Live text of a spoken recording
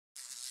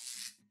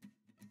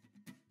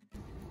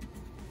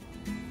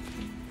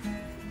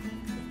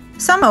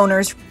Some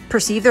owners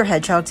perceive their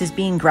hedgehogs as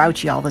being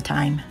grouchy all the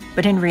time,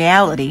 but in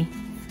reality,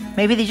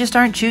 maybe they just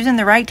aren't choosing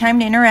the right time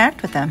to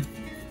interact with them.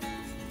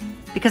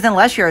 Because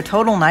unless you're a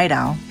total night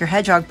owl, your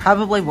hedgehog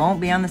probably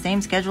won't be on the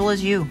same schedule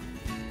as you.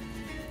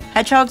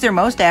 Hedgehogs are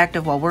most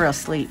active while we're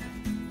asleep.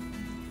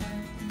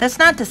 That's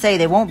not to say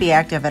they won't be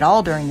active at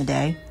all during the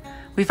day.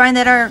 We find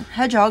that our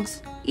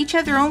hedgehogs each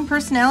have their own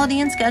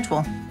personality and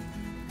schedule.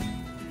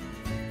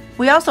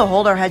 We also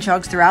hold our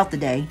hedgehogs throughout the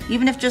day,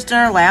 even if just in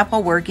our lap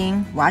while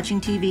working,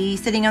 watching TV,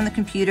 sitting on the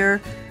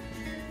computer.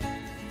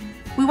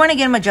 We want to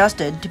get them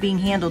adjusted to being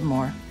handled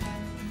more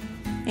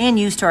and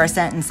used to our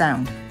scent and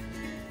sound.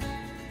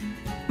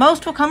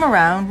 Most will come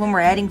around when we're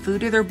adding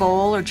food to their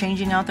bowl or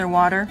changing out their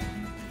water.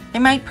 They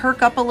might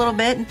perk up a little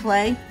bit and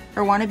play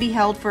or want to be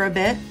held for a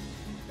bit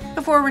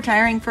before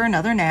retiring for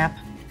another nap.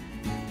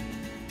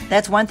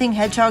 That's one thing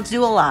hedgehogs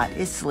do a lot,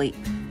 is sleep.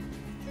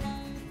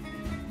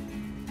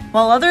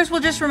 While others will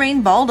just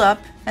remain balled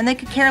up, and they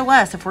could care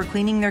less if we're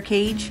cleaning their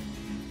cage,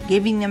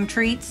 giving them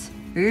treats,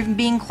 or even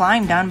being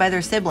climbed on by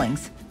their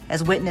siblings,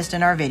 as witnessed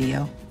in our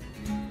video.